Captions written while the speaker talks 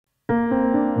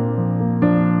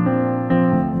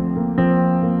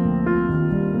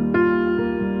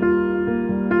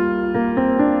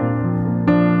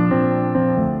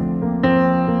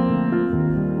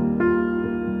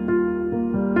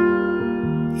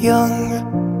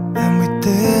young, and we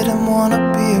didn't want to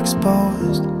be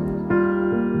exposed.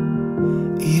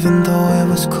 Even though it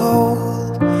was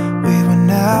cold, we were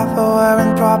never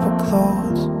wearing proper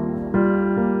clothes.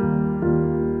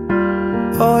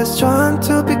 Always trying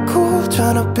to be cool,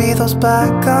 trying to be those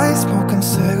bad guys, smoking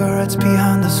cigarettes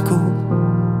behind the school.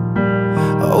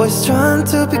 Always trying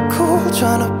to be cool,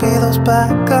 trying to be those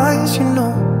bad guys, you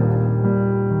know.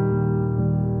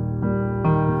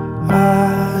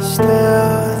 I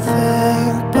still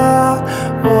think about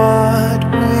what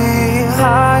we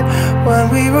had when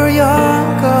we were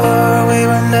younger. We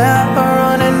were never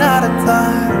running out of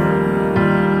time.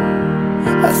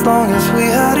 As long as we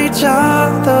had each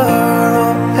other,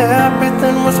 oh,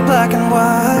 everything was black and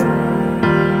white.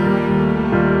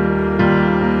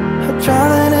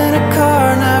 Driving in a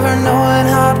car, never knowing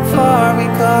how far we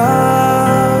go.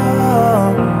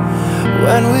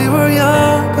 When we were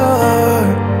younger,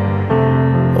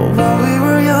 oh, when we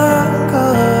were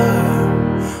younger.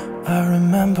 I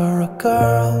remember a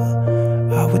girl,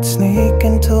 I would sneak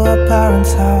into her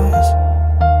parents' house.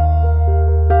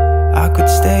 I could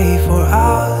stay for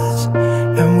hours,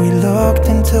 and we looked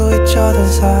into each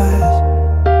other's eyes.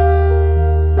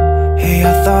 Hey,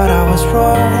 I thought I was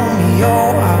Romeo,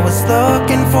 I was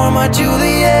looking for my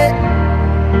Juliet.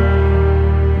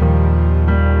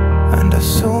 And as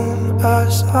soon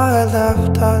as I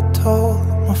left, I told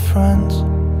my friends.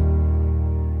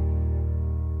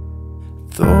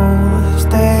 Those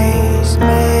days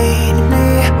made me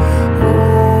who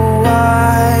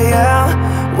I am.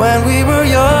 When we were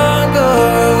younger,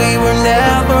 we were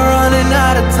never running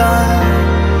out of time.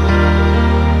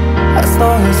 As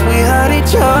long as we had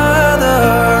each other,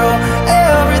 oh,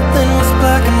 everything was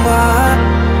black and white.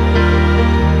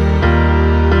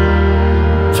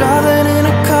 Driving in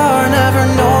a car, never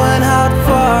knowing how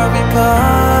far we go.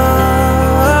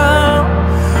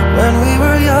 When we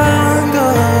were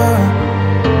younger,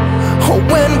 oh,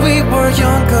 when we were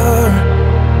younger.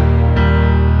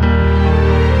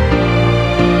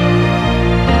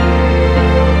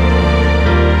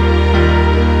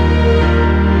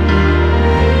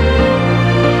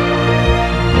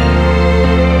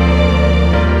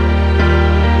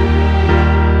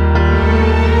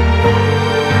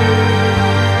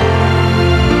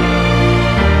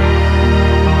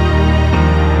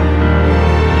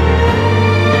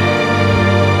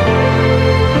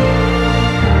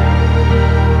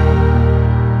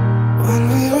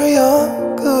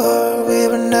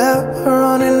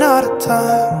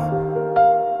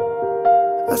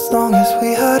 As long as we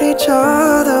had each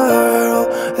other, oh,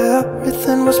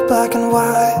 everything was black and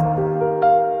white.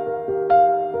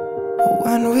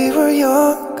 When we were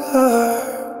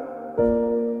younger.